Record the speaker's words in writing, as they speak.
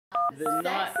The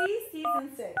not Sexy season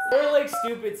 6. We're like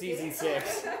stupid season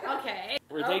 6. Okay.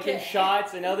 We're taking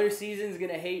shots. Another season's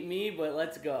gonna hate me, but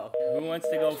let's go. Who wants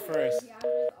to go first?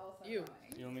 You.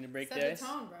 You want me to break Set this? the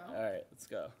tone, bro. All right, let's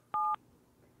go.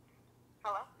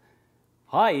 Hello?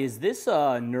 Hi, is this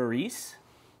Nerys?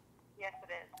 Yes, it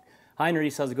is. Hi,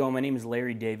 Nerys. How's it going? My name is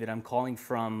Larry David. I'm calling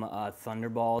from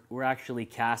Thunderball. We're actually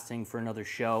casting for another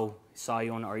show. Saw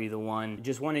you on Are You the One?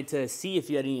 Just wanted to see if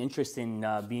you had any interest in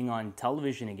being on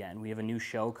television again. We have a new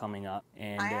show coming up,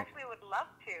 and I actually would love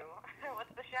to.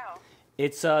 What's the show?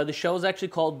 it's the show is actually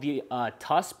called the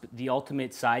TUSP, the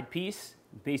Ultimate Side Piece.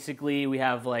 Basically, we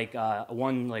have like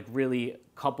one like really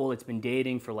couple that's been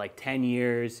dating for like 10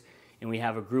 years. And we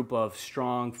have a group of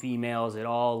strong females that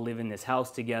all live in this house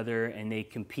together, and they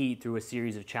compete through a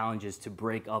series of challenges to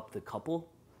break up the couple.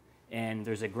 And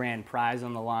there's a grand prize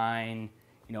on the line,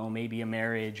 you know, maybe a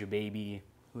marriage, a baby,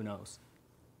 who knows.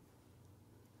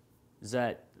 Is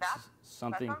that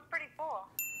something? That sounds pretty cool.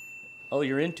 Oh,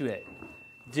 you're into it.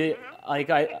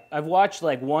 Like I've watched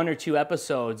like 1 or 2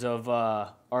 episodes of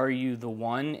Are You the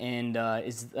One, and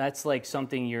that's like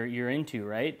something you're into,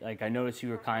 right? Like I noticed you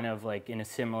were kind of like in a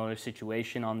similar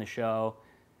situation on the show.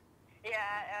 Yeah,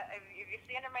 if you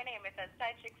see under my name, it says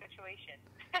side chick situation.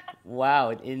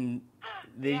 Wow,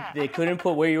 they couldn't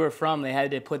put where you were from. They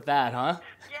had to put that, huh?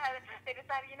 Yeah, they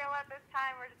decided, you know what, this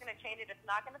time we're just going to change it. It's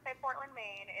not going to say Portland,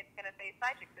 Maine. It's going to say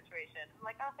side chick situation. I'm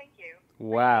like, oh, thank you.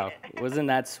 Wow, wasn't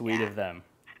that sweet of them?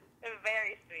 It was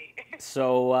very sweet.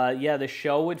 So, yeah, the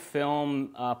show would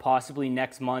film possibly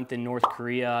next month in North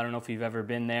Korea. I don't know if you've ever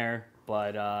been there,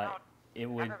 but it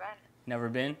would... Never been. Never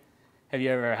been? Have you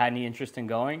ever had any interest in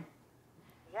going?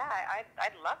 Yeah,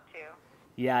 I'd love to.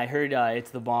 Yeah, I heard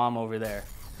it's the bomb over there.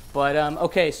 But,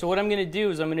 okay, so what I'm going to do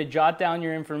is I'm going to jot down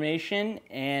your information,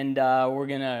 and we're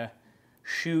going to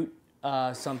shoot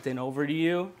something over to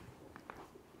you.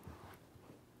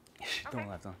 Okay. Don't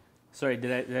laugh, don't. Sorry,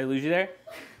 did I lose you there?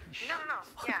 No,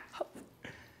 yeah.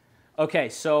 Okay,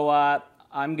 so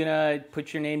I'm going to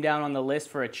put your name down on the list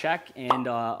for a check, and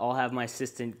I'll have my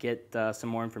assistant get some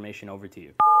more information over to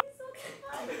you.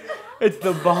 It's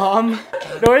the bomb.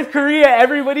 North Korea.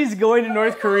 Everybody's going to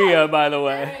North Korea, by the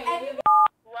way.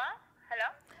 What?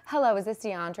 Hello? Hello, is this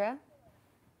Deandra?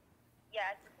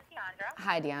 Yes, this is Deandra.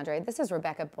 Hi, Deandra. This is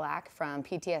Rebecca Black from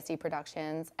PTSD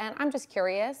Productions, and I'm just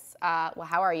curious, well,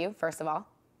 how are you, first of all?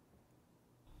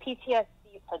 PTSD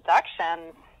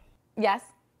Productions. Yes?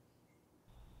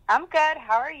 I'm good.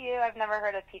 How are you? I've never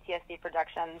heard of PTSD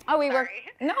Productions. Oh, we Sorry.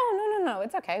 work... No,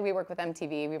 it's okay. We work with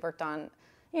MTV. We worked on,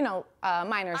 you know,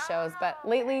 minor shows, but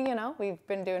lately, you know, we've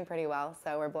been doing pretty well,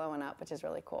 so we're blowing up, which is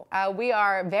really cool. We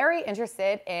are very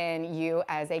interested in you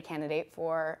as a candidate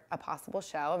for a possible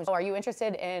show. Are you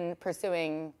interested in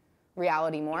pursuing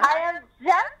reality more? I am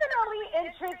definitely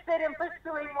interested in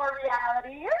pursuing more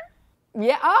reality.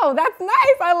 Yeah, oh, that's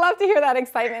nice. I love to hear that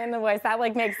excitement in the voice. That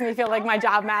like makes me feel like my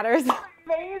job matters.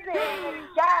 Amazing.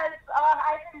 Yes.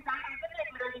 I've been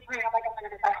literally praying. I'm like, oh my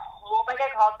goodness, I hope I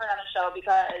get called for another show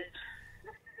because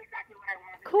this is exactly what I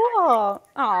want. Cool.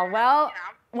 Oh,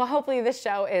 well, hopefully this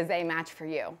show is a match for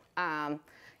you.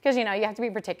 Because, you know, you have to be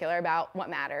particular about what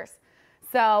matters.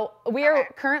 So we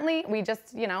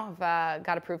just, you know, have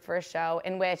got approved for a show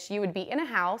in which you would be in a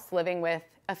house living with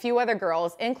a few other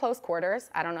girls in close quarters.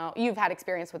 I don't know, you've had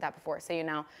experience with that before, so you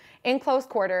know. In close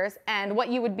quarters, and what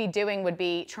you would be doing would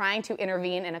be trying to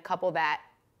intervene in a couple that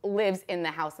lives in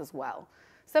the house as well.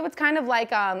 So it's kind of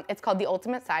like, it's called the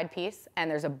Ultimate Side Piece, and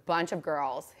there's a bunch of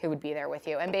girls who would be there with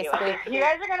you. And basically... You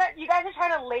guys are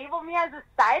trying to label me as a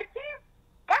side piece?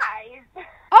 Guys.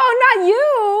 Oh, not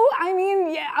you! I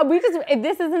mean, yeah, if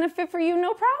this isn't a fit for you,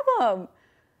 no problem.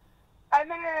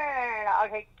 No.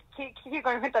 Okay, keep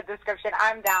going with the description.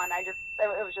 I'm down. It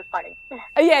was just funny.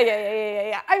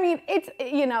 Yeah. I mean, it's,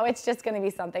 you know, it's just going to be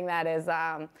something that is,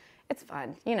 it's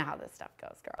fun. You know how this stuff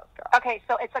goes, girl. Okay,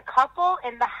 so it's a couple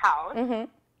in the house, right?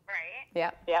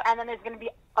 Yeah. And then there's going to be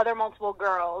other multiple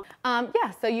girls.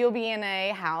 Yeah, so you'll be in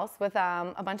a house with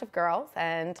a bunch of girls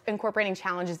and incorporating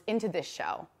challenges into this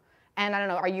show. And I don't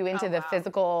know, are you into the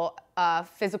physical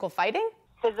fighting?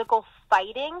 Physical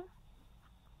fighting?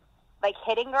 Like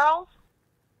hitting girls?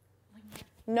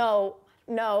 No.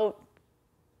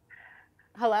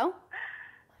 Hello?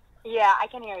 Yeah, I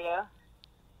can hear you.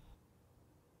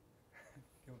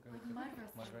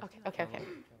 Okay.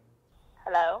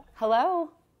 Hello?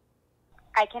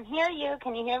 I can hear you.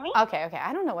 Can you hear me? Okay.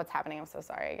 I don't know what's happening. I'm so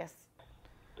sorry, I guess.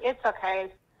 It's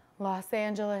okay. Los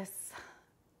Angeles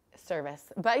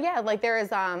service. But yeah, like there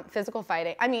is physical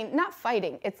fighting. I mean, not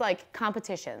fighting. It's like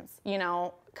competitions, you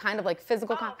know, kind of like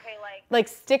physical, like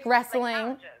stick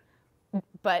wrestling. Like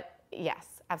but yes,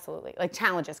 Absolutely. Like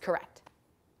challenges, correct.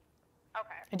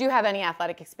 Okay. Do you have any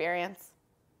athletic experience?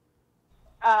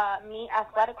 Me,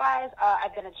 athletic-wise,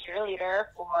 I've been a cheerleader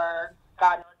for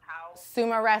God knows how.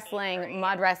 Sumo wrestling,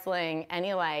 mud wrestling,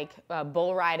 any like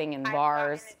bull riding in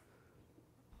bars?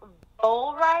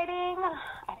 Bull riding,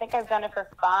 I think I've done it for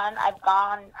fun. I've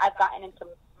gotten into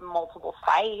multiple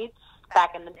fights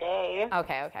back in the day.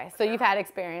 Okay. So you've had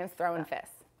experience throwing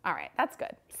fists. All right, that's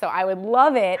good. So I would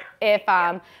love it if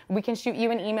we can shoot you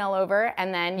an email over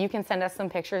and then you can send us some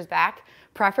pictures back,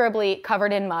 preferably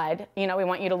covered in mud. You know, we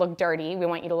want you to look dirty. We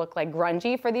want you to look like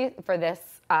grungy for this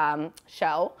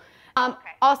show. Okay.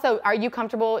 Also, are you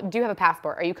comfortable? Do you have a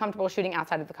passport? Are you comfortable shooting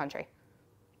outside of the country?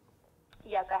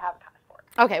 Yes, I have a passport.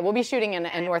 Okay, we'll be shooting in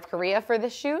North Korea for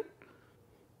this shoot.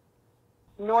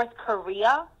 North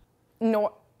Korea?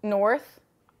 North, North,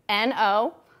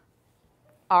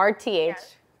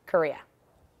 Korea.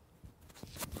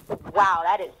 Wow,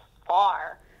 that is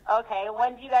far. Okay,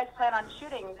 when do you guys plan on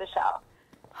shooting the show?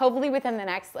 Hopefully within the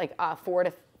next like 4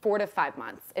 to 5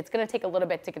 months. It's going to take a little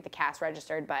bit to get the cast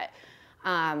registered, but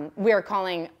we are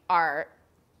calling our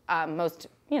most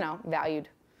valued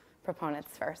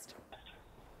proponents first.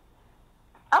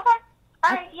 Okay.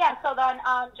 All right, yeah, so then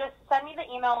just send me the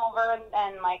email over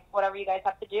and like whatever you guys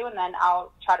have to do, and then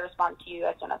I'll try to respond to you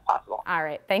as soon as possible. All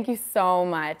right. Thank you so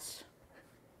much.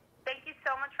 Thank you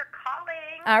so much for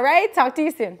calling. All right. Talk to you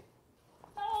soon.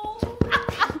 I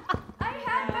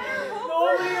have better hope.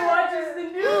 Nobody watches the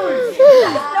news.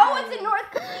 No one's in North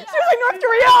Korea. She was like, North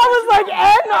Korea. I was like,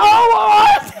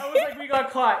 N-O-R. I was like, we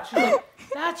got caught. She's like,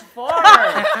 that's far. Oh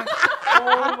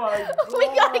my God. We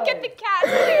gotta get the cat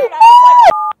here.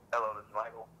 Hello, this is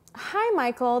Michael. Hi,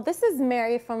 Michael. This is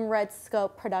Mary from Red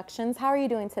Scope Productions. How are you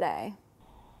doing today?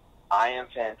 I am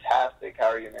fantastic. How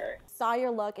are you, Mary? Saw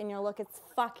your look, and your look is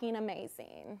fucking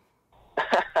amazing.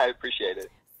 I appreciate it.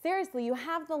 Seriously, you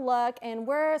have the look, and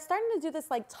we're starting to do this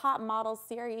like top model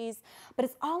series, but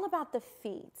it's all about the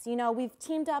feet. You know, we've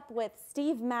teamed up with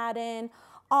Steve Madden,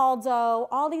 Aldo,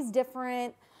 all these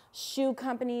different shoe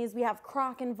companies. We have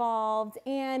Croc involved,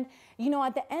 and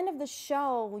at the end of the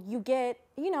show you get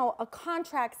a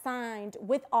contract signed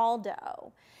with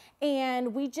Aldo,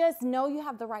 and we just know you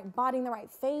have the right body and the right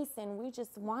face, and we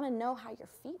just want to know how your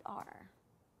feet are.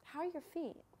 How are your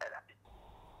feet?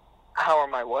 How are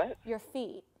my what? Your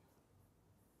feet.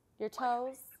 Your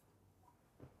toes.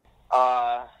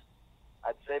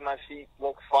 I'd say my feet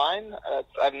look fine.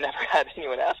 I've never had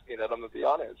anyone ask me that, I'm going to be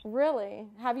honest. Really?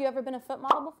 Have you ever been a foot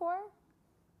model before?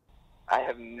 I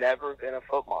have never been a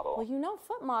foot model. Well,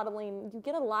 foot modeling, you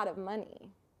get a lot of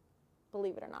money,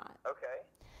 believe it or not. Okay.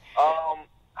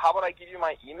 How about I give you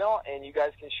my email, and you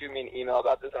guys can shoot me an email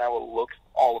about this, and I will look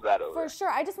all of that over. For sure.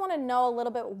 I just want to know a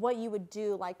little bit what you would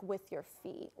do, like, with your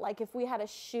feet. Like, if we had a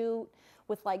shoot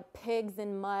with, like, pigs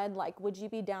in mud, like, would you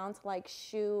be down to, like,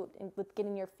 shoot with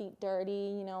getting your feet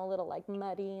dirty, a little, like,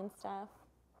 muddy and stuff?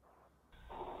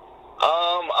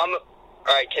 All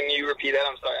right, can you repeat that?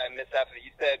 I'm sorry, I missed half of it.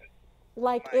 You said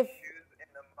like my if shoes in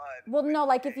the mud. well, no,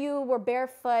 like if you were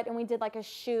barefoot and we did like a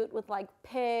shoot with like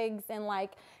pigs and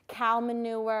like cow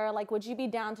manure, like would you be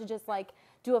down to just like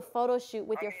do a photo shoot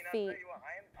with your feet? I'll tell you what,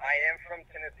 I am from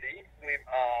Tennessee.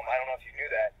 I don't know if you knew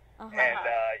that.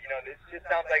 And this just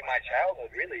sounds like my childhood,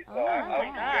 really. So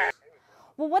I would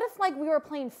Well, what if like we were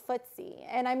playing footsie?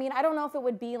 And I mean, I don't know if it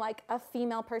would be like a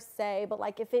female per se, but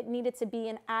like if it needed to be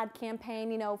an ad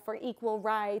campaign, for equal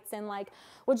rights, and like,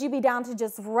 would you be down to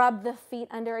just rub the feet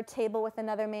under a table with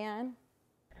another man?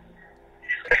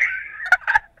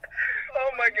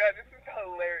 Oh my God, this is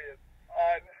hilarious.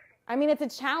 I mean, it's a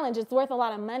challenge. It's worth a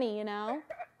lot of money, No,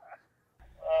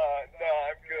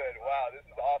 I'm good. Wow, this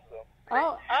is awesome. You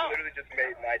literally just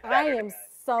made my Saturday. I am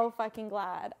so fucking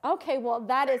glad. Okay, well,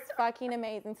 that is fucking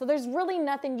amazing. So there's really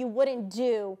nothing you wouldn't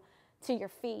do to your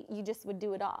feet. You just would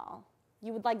do it all.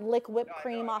 You would like lick whipped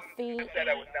cream off feet. I said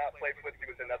I would not play footsie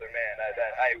with another man.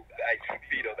 I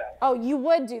veto that. Oh, you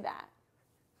would do that.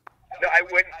 No, I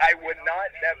wouldn't. I would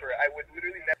not. Never. I would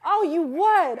literally never. Oh, you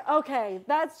would. Okay,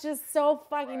 that's just so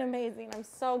fucking amazing. I'm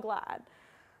so glad.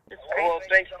 Well,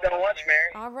 thank you so much,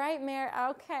 Mary. All right, Mary.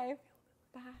 Okay.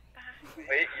 Bye.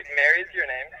 Wait, Mary's your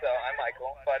name, so I'm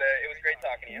Michael. But it was great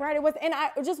talking to you. Right, it was. And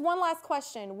just one last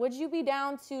question. Would you be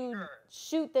down to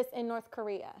shoot this in North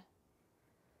Korea?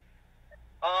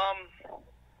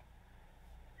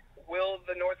 Will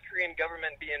the North Korean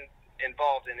government be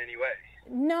involved in any way?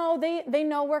 No, they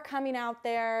know we're coming out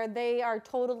there. They are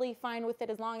totally fine with it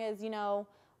as long as, we don't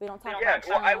talk about Yeah,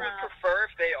 well, I China. would prefer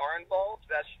if they are involved.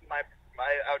 That's I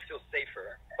would feel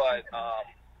safer. But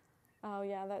Oh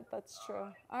yeah, that's true.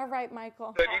 All right,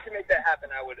 Michael. So if you can make that happen,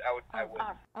 I would.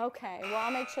 Okay, well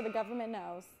I'll make sure the government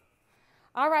knows.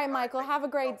 All right, Michael, have a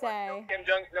great day. Kim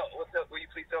Jong, no, what's up? Will you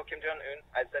please tell Kim Jong Un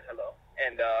I said hello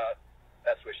and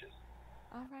best wishes.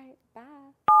 All right,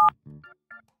 bye.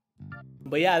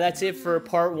 But yeah, that's it for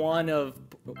part 1 of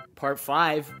part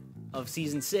 5 of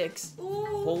season 6. Ooh.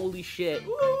 Holy shit.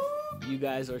 Ooh. You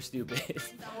guys are stupid.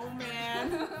 Oh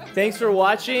man. Thanks for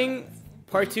watching.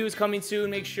 Part 2 is coming soon.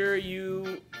 Make sure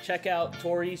you check out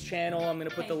Tori's channel. I'm gonna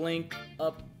put the link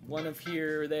up one of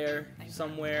here or there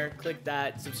somewhere. Click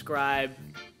that, subscribe.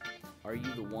 Are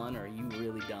you the one or are you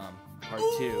really dumb? Part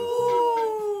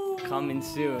 2 coming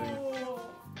soon.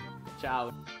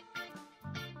 Ciao.